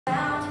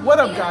What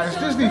up, guys?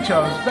 Disney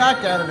Chums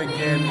back at it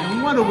again.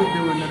 And what are we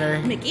doing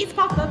today? Mickey's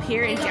pop-up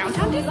here in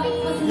downtown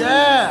Disney.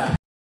 Yeah!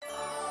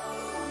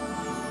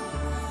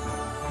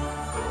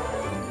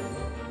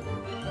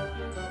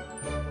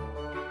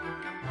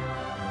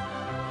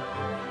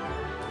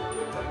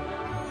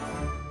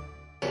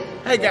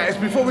 Hey guys,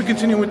 before we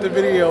continue with the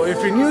video, if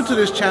you're new to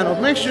this channel,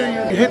 make sure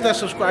you hit that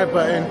subscribe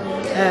button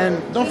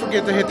and don't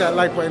forget to hit that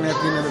like button at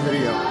the end of the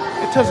video.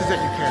 It tells us that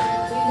you care.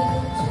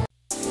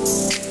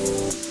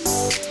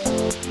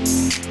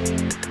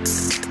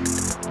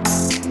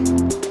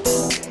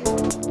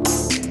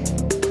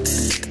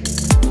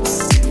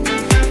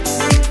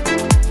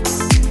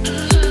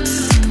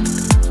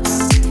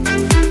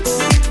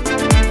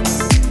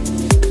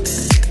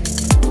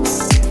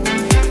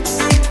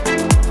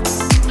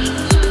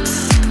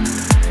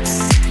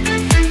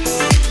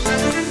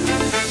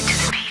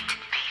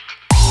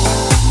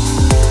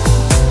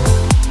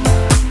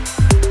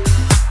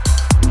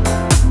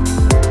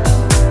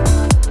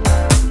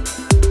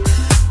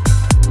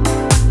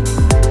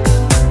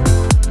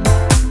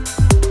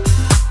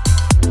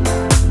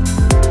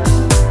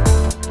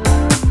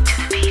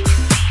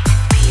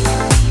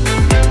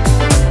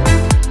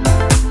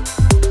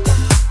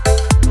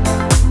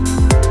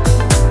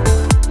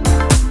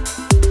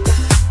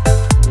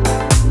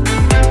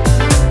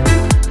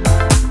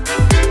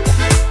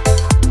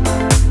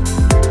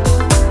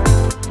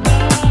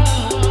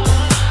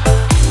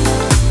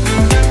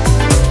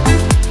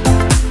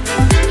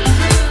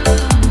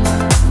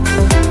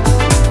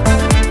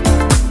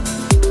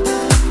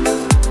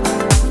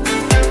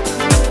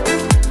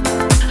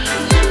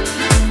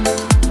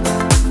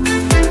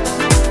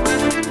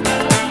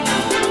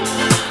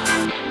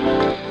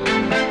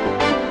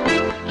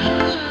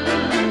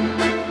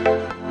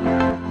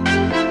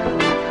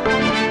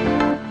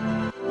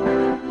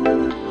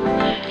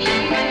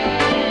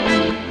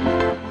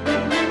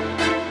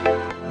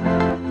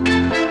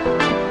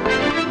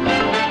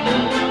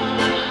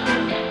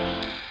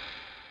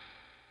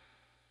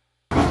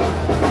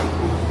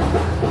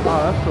 Oh,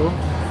 that's cool.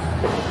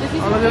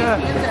 Oh, look at that.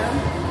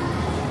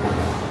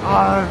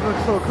 Oh, that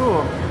looks so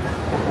cool.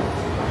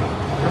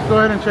 Let's go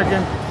ahead and check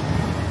in.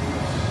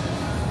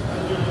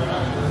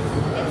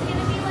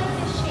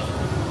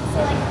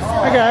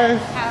 Hi guys.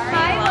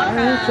 Hi,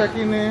 We're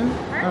checking in.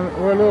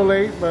 We're a little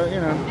late, but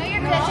you know. No,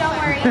 you're good, don't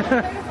worry.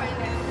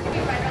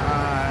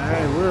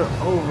 Alright, we're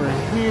over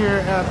here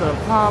at the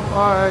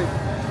Popeye.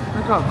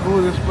 Look how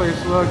cool this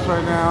place looks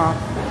right now.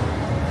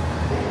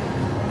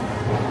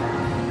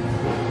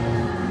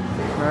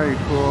 Very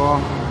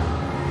cool.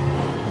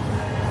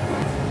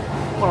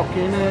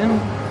 Walking in.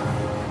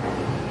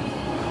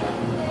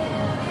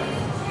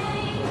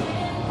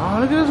 Oh,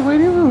 look at this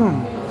waiting room.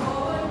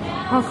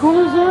 How cool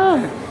is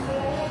that?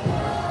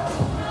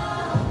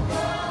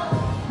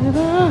 Look at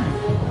that.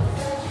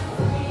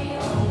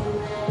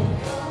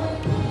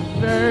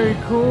 Very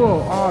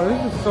cool. Oh,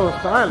 this is so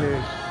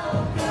stylish.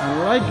 I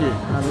like it.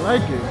 I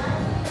like it.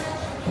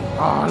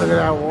 Oh, look at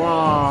that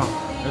wall.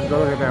 Let's go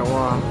look at that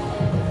wall.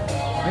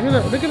 Look at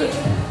that. Look at it.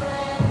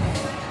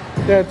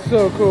 That's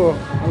so cool.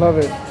 I love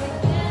it.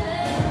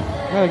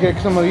 I'm gonna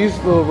get some of these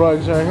little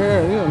rugs right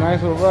here. These are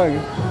nice little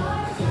rugs.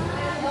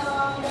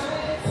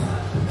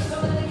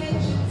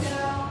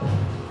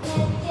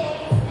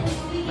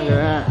 Look at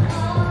that.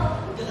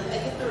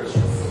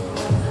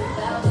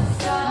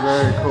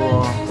 Very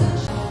cool.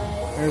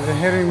 There's a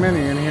Hidden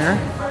Minnie in here.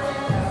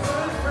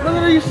 Look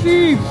at these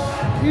seats.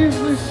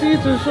 These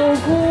seats are so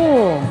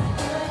cool.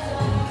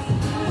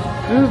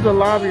 This is the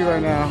lobby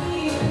right now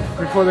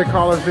before they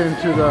call us in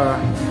to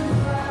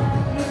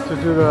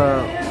do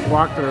the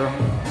walkthrough.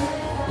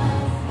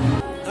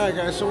 Alright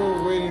guys, so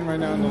we're waiting right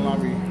now in the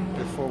lobby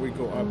before we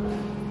go up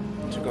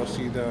to go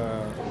see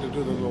to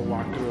do the little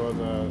walkthrough of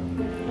the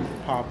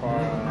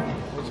Popeye,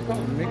 what's it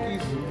called?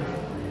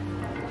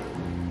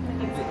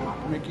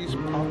 Mickey's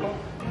Pop-Up?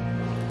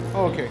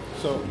 Oh, okay,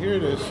 so here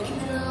it is.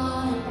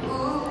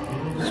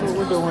 This is what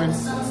we're doing.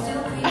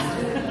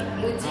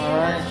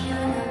 Alright.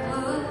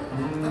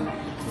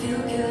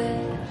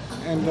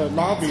 And the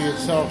lobby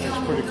itself is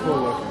pretty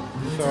cool looking.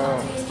 So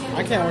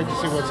I can't wait to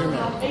see what's in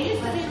there. It's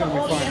gonna be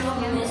fun.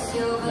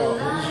 No,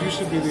 this used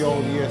to be the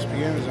old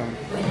ESPN zone.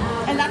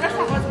 And that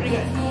restaurant was pretty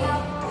good.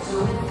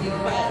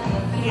 But,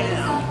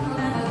 yeah.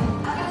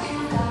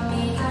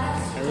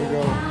 There we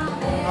go.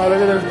 Oh, look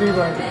at this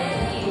diva.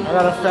 I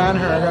gotta fan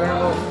her. I got her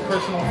little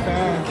personal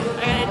fan. I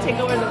gotta take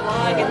over the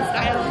vlog in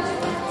style.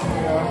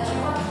 Yeah.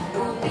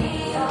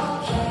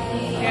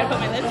 I gotta put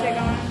my lipstick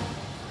on.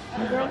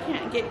 The girl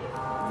can't get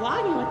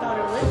vlogging without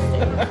her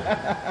lipstick.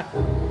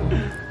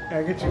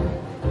 Yeah, get you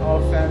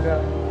all fanned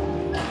out.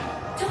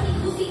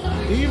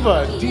 Diva.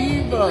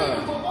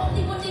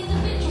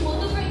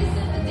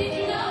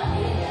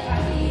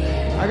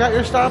 I got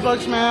your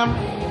Starbucks, ma'am.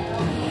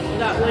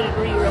 That would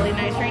be really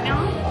nice right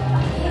now.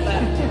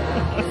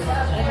 But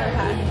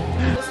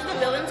this is the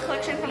Villains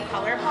collection from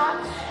ColourPop,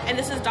 and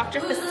this is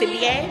Dr.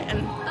 Facilier,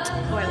 and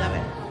oh, I love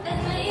it.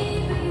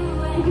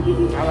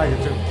 I like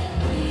it too.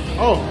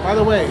 Oh, by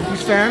the way,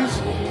 these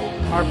fans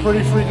are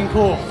pretty freaking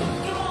cool.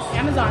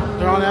 Amazon.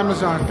 They're on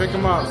Amazon. Pick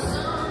them up.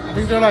 I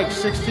think they're like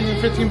 16,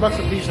 15 bucks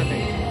a piece, I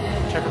think.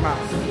 Check them out.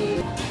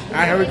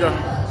 Alright, here we go.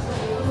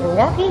 We're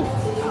walking.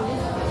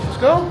 Let's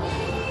go.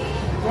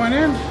 Going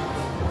in.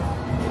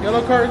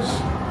 Yellow cards.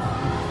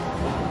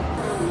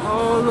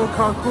 Oh, look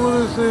how cool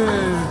this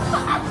is.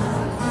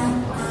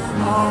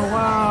 Oh,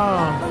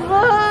 wow.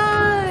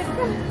 Look.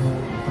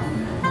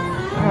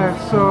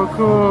 That's so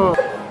cool.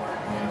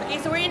 Okay,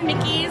 so we're in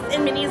Mickey's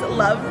and Minnie's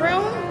love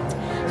room.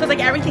 So it's like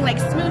everything like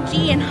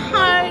smoochy and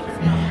hugs.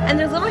 And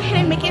there's little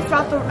hidden Mickeys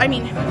throughout the,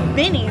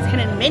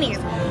 hidden Minnies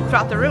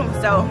throughout the room.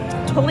 So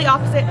totally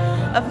opposite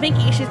of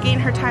Mickey. She's getting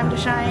her time to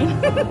shine.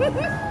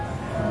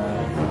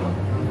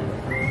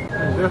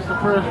 That's the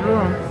first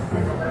room.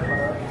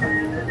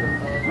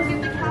 Look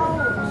at the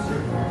couch.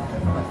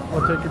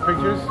 We'll take your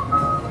pictures.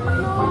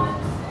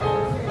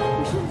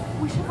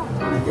 We should have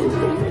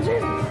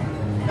pictures.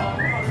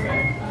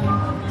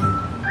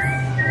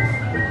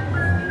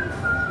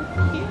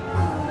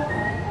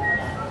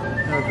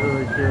 That's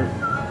really cute.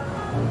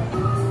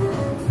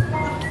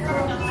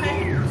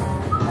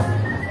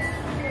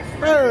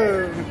 Oh.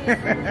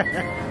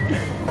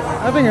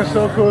 I think it's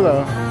so cool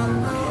though.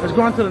 Let's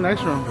go on to the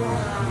next room.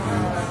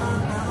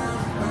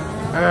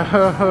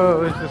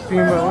 Oh, it's the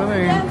Steamboat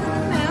Willie.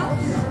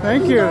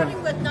 Thank you.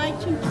 Starting with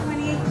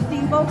 1928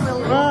 Steamboat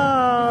Willie.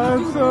 Wow,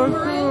 that's so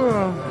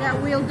cool. That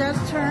wheel does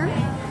turn.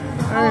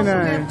 Very also,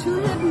 we nice. have 2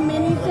 hidden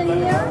minis in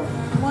here.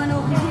 One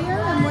over here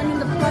and one in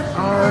the plush.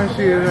 Oh, I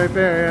see it right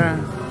there, yeah.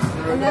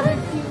 Another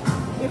cute,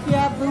 if you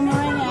have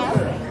boomerang out.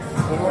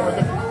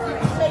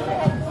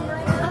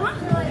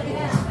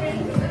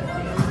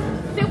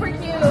 Super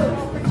cute.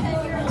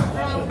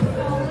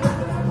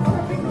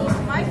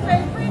 My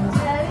favorite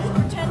is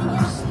pretending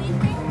you're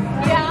sleeping.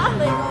 Yeah.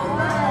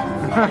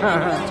 We'll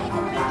take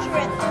a picture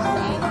at this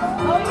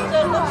angle. So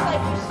it looks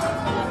like you're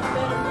sleeping in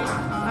bed.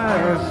 That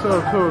is so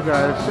cool,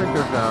 guys. Check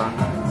this out.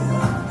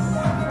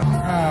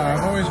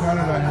 I've always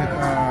wanted a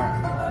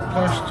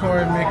plush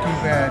toy Mickey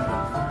bed.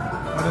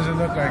 What does it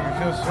look like? It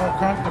feels so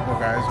comfortable,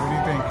 guys. What do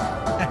you think?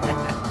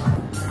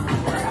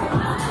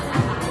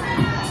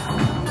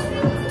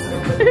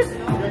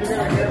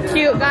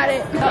 Cute, got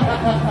it.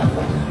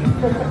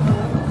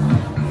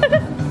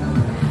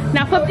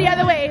 Now flip the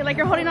other way, like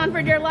you're holding on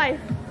for dear life.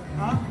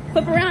 Huh?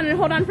 Flip around and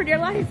hold on for dear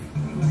life.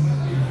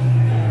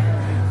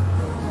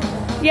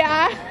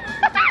 Yeah.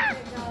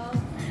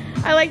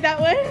 I like that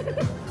one.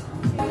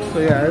 So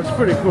yeah, it's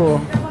pretty cool.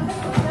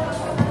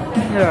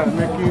 Yeah,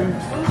 Mickey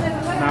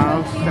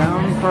Mouse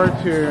Down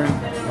cartoon.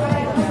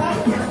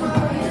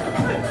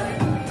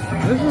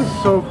 This is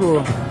so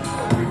cool.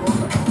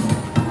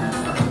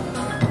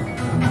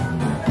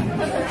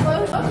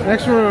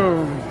 Next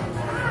room.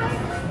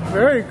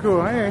 Very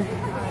cool, hey.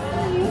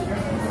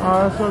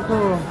 Oh, that's so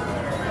cool.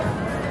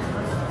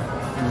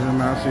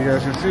 Zoom out so you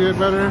guys can see it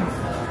better.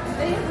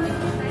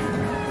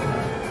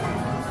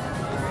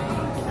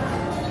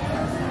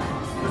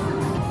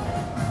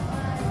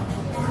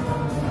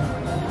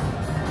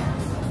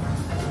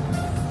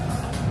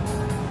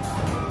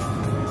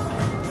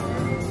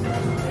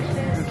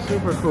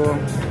 Super cool.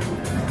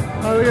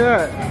 Oh, look at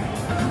that.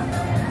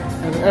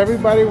 And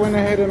everybody went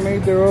ahead and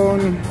made their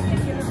own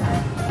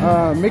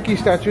Mickey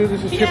statue.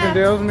 This is Chip and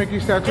Dale's Mickey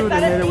statue.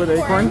 They made it with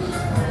acorns.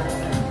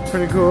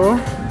 Pretty cool.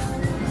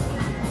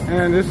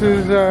 And this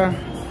is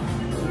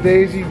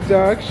Daisy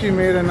Duck. She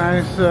made a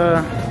nice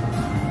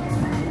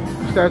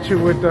statue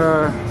with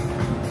a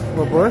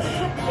bush.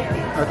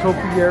 A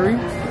topiary.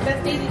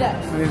 That's Daisy Duck.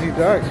 Daisy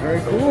Ducks.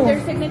 Very cool.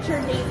 Their signature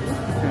Daisy.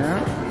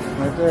 Yeah,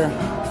 right there.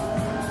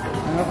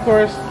 And of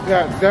course,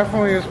 that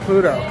definitely is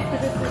Pluto.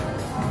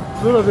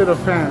 Pluto did a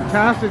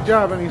fantastic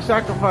job, and he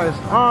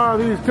sacrificed all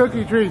these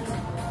cookie treats.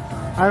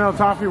 I know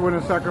Toffee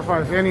wouldn't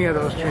sacrifice any of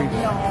those treats.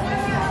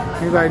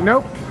 He's like,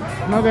 nope,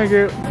 no thank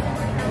you.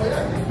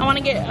 I want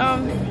to get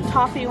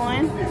toffee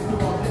one.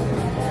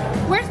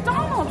 Where's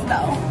Donald's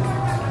though?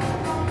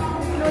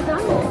 No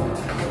Donald.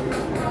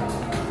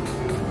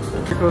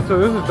 Cool. So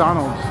this is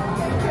Donald's.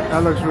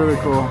 That looks really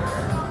cool.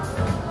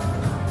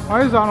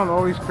 Why is Donald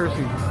always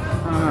cursing? I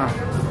don't know.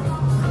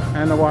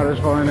 And the water's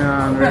falling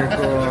down. Very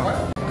cool.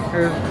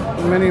 Here's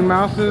Minnie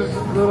Mouse's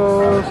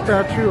little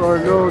statue or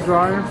little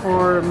drawing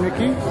for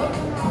Mickey.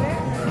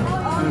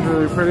 It's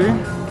really pretty.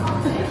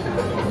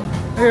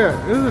 Yeah,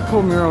 this is a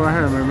cool mural right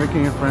here, man.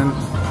 Mickey and Friends.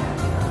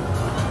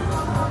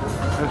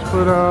 There's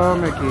Pluto,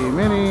 Mickey,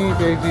 Minnie,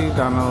 Daisy,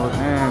 Donald,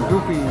 and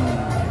Goofy.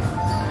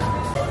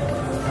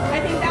 I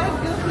think that was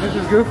Goofy. This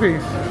is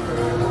Goofy's.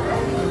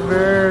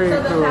 Very So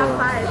the cool. Fab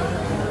Five.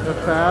 The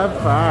Fab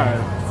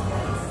Five.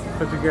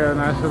 Put together a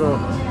nice little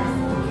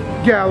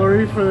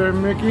gallery for their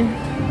Mickey.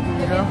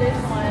 Look at this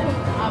one.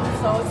 I'm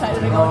so excited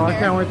to go Oh, in I here.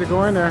 can't wait to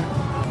go in there.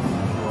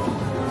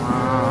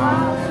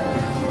 Wow.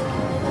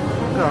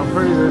 Look how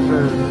pretty this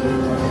is.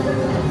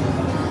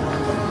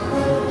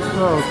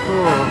 So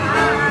cool.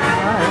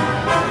 Alright.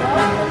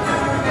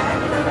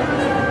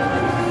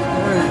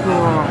 Very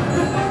cool.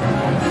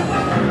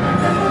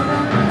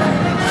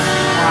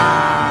 Wow.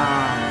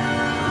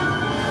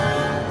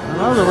 I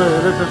love the way they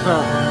lit this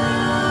up.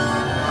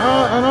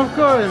 And of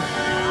course,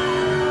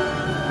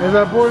 there's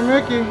our boy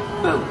Mickey.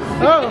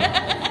 Oh!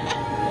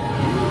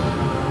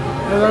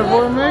 There's our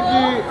boy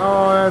Mickey.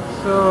 Oh, that's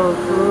so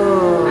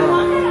cool.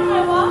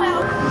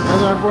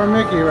 There's our boy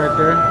Mickey right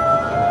there.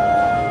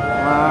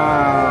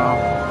 Wow.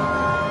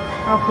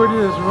 How pretty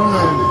this room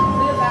is.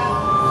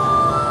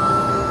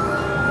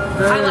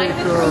 Very I like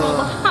this room a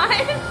lot.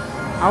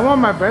 I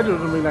want my bedroom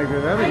to be like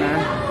this. That'd be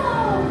nice.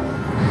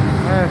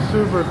 That's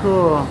super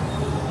cool.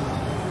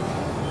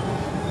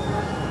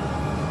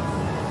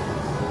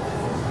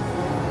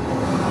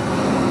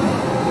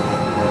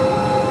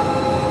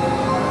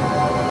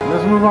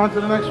 Let's move on to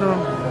the next room.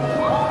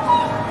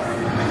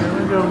 Here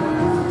we go.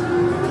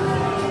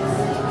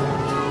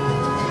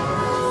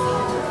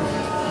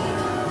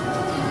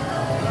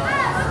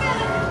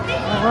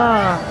 Oh,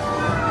 wow.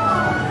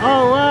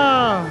 Oh,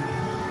 wow.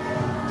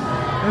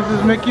 This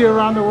is Mickey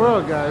around the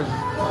world, guys.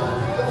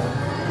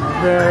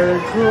 Very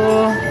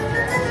cool.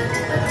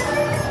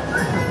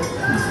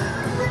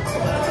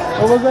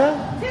 What was that?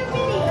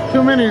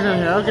 2 minis in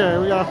here. Okay,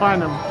 we gotta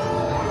find them.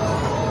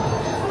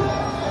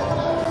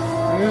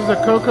 This is the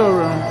Coco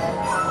room.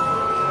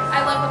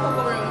 I love the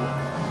Coco room.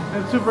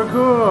 It's super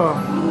cool.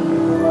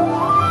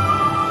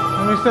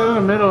 Let me sit in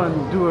the middle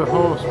and do a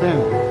whole spin.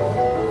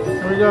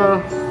 Here we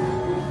go.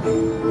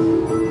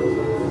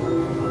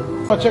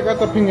 Oh, check out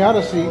the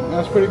piñata seat.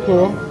 That's pretty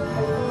cool.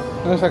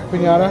 Looks like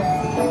piñata.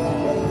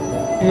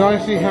 You can only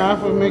see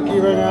half of Mickey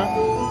right now.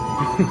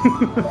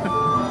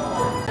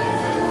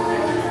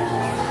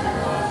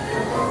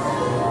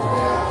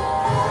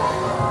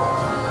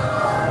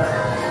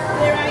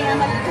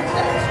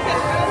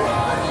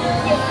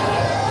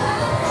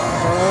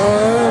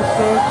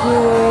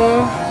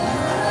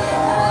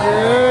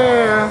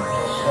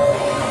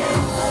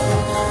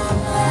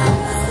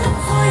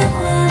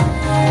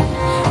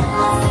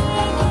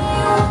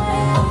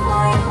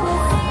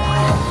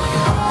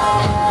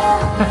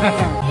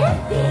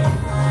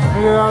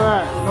 Look at all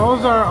that.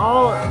 Those are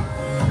all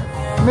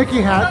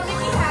Mickey hats.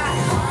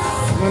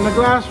 In the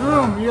glass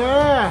room,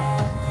 yeah.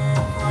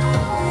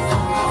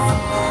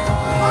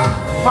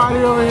 Party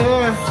over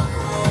here.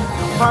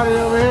 Party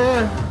over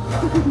here.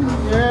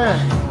 Yeah.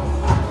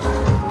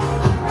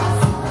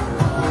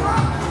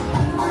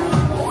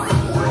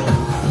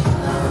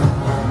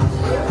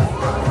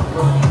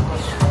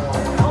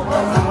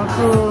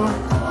 Cool.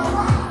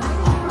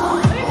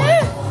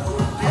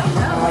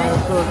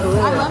 So cool.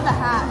 I love the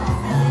hat.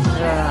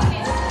 Yeah.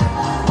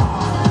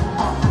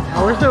 I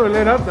wish they were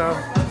lit up though.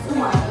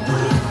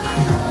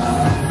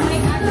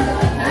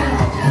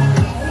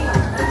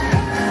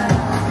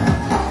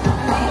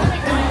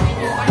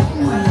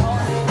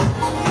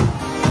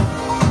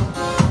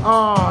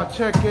 Oh,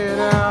 check it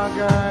out,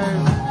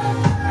 guys.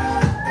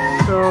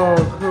 So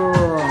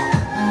cool.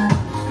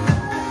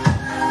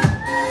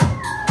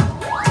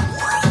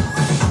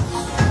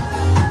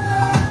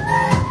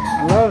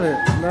 Love it,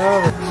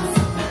 love it.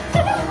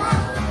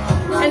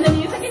 And the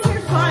music in here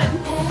is fun.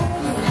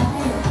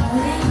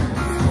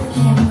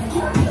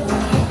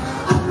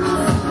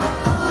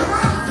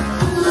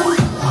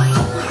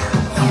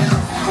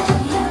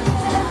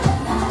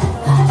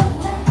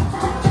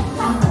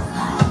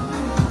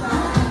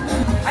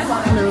 I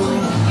love it. Hello.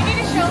 You need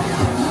to show.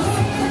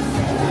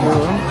 Hello.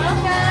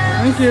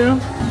 Thank you.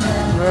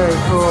 Very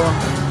cool.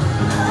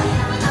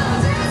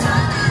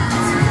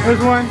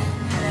 There's one.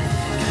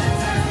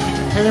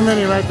 Hidden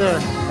Mini right there.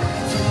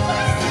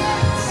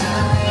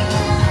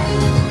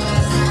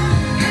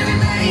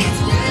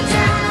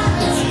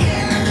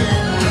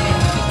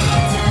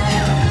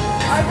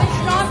 Are they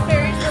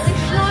schnozberries? Are they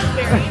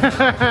schnozberries?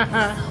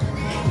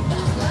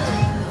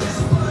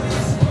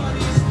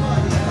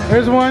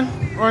 There's one.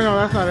 Oh no,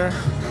 that's not her.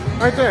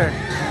 Right there.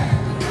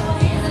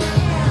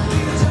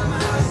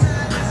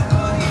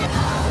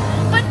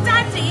 But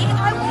Daddy,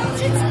 I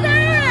want it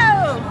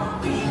now.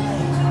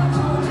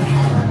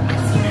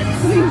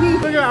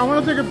 Look at, I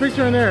want to take a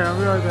picture in there. I'll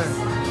be right there.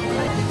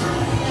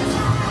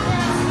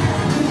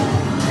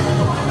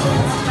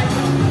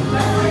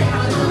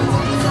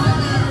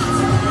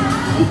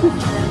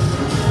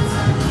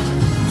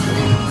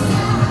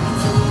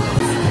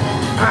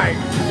 Alright,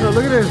 so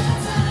look at this.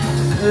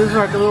 This is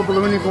like a little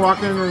balloon you can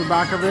walk into the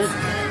back of it,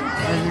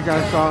 as you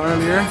guys saw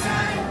earlier.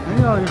 Look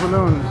at all these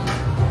balloons.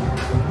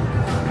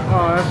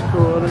 Oh, that's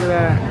cool. Look at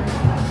that.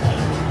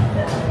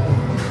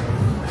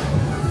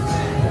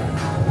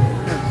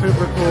 That's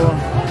super cool.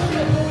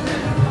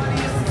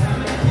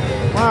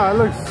 Wow, it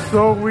looks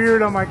so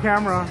weird on my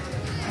camera.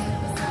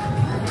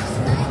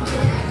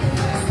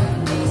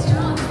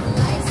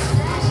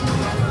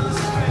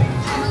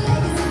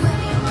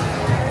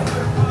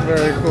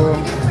 Very cool.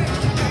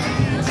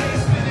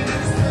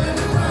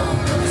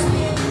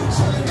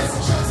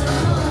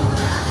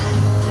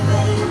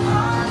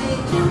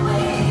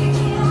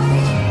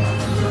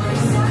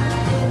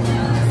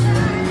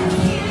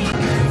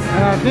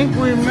 And I think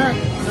we met,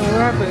 and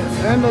we're at the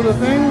end of the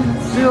thing.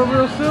 See you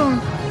real soon.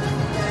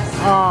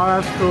 Oh,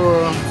 that's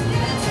cool.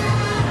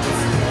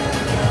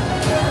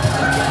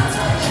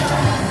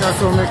 That's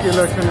what Mickey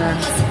looks in there.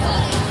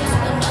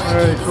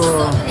 Very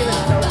cool. He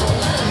looks so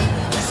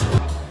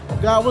cool.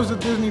 That was the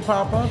Disney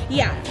pop-up.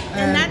 Yeah, And-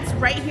 and that's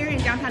right here in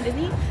downtown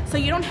Disney. So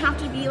you don't have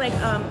to be like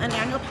an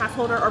annual pass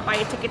holder or buy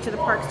a ticket to the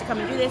parks to come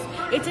and do this.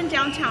 It's in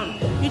downtown.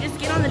 You just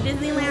get on the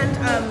Disneyland,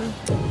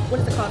 what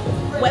is it called?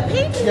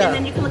 Webpage, Yeah. and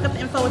then you can look up the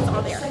info. It's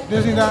all there.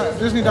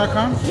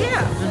 Disney.com?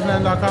 Yeah.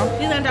 Disneyland.com?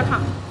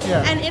 Disneyland.com.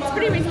 Yeah. And it's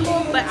pretty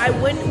reasonable, but I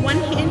would, one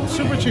hint,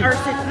 Super cheap. or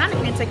not a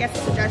hint, I guess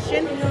a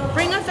suggestion,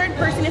 bring a third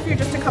person if you're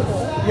just a couple.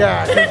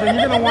 Yeah, because you're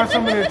going to want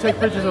somebody to take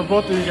pictures of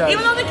both of you guys.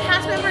 Even though the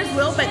cast members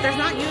will, but there's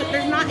not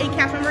a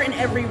cast member in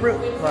every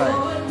room.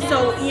 Right.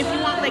 So if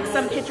you want like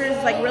some pictures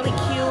like really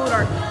cute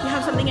or you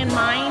have something in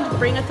mind,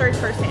 bring a third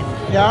person.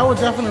 Yeah, I would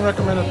definitely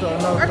recommend a third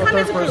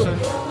person.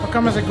 Or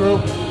come as a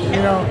group.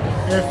 You know,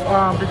 if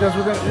because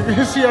you're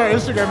gonna see our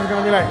Instagram is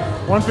gonna be like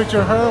one picture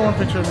of her, one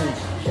picture of me.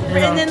 You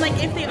know, And then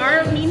like if they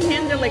are mean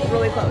hand, they're like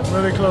really close.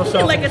 really close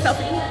up. Like a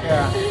selfie.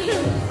 Yeah.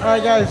 All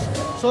right, guys.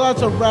 So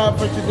that's a wrap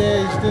for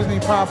today's Disney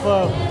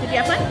pop-up. Did you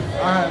have fun?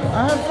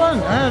 I had fun.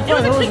 It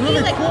was a It was quickie, really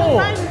like cool.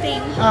 fun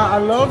thing. I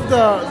love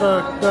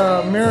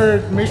the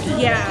mirrored Mickey.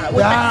 Yeah, with the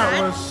that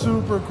hat. was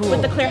super cool.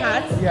 With the clear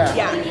hats? Yeah.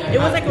 Yeah. It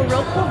was like a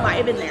real cool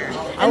vibe in there.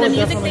 I And the would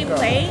music definitely they go.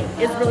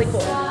 play is really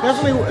cool.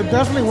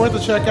 Definitely worth a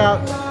check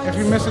out. If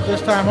you miss it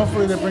this time,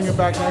 hopefully they bring it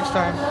back next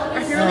time.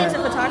 If you're really And-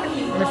 into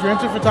photography, And if you're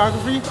into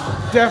photography,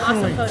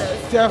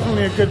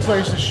 definitely a good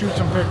place to shoot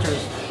some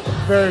pictures.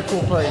 Very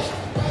cool place.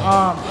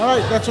 All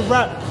right, that's a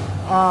wrap.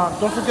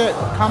 Don't forget,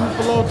 comment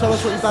below, tell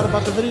us what you thought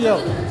about the video.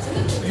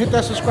 Hit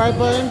that subscribe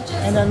button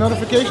and that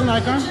notification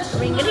icon.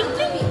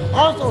 ring-a-ding-ding.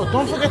 Also,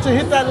 don't forget to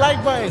hit that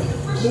like button.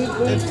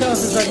 It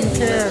tells us that you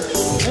care.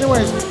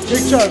 Anyways,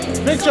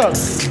 big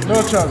chugs,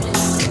 little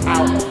chugs,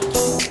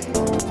 out.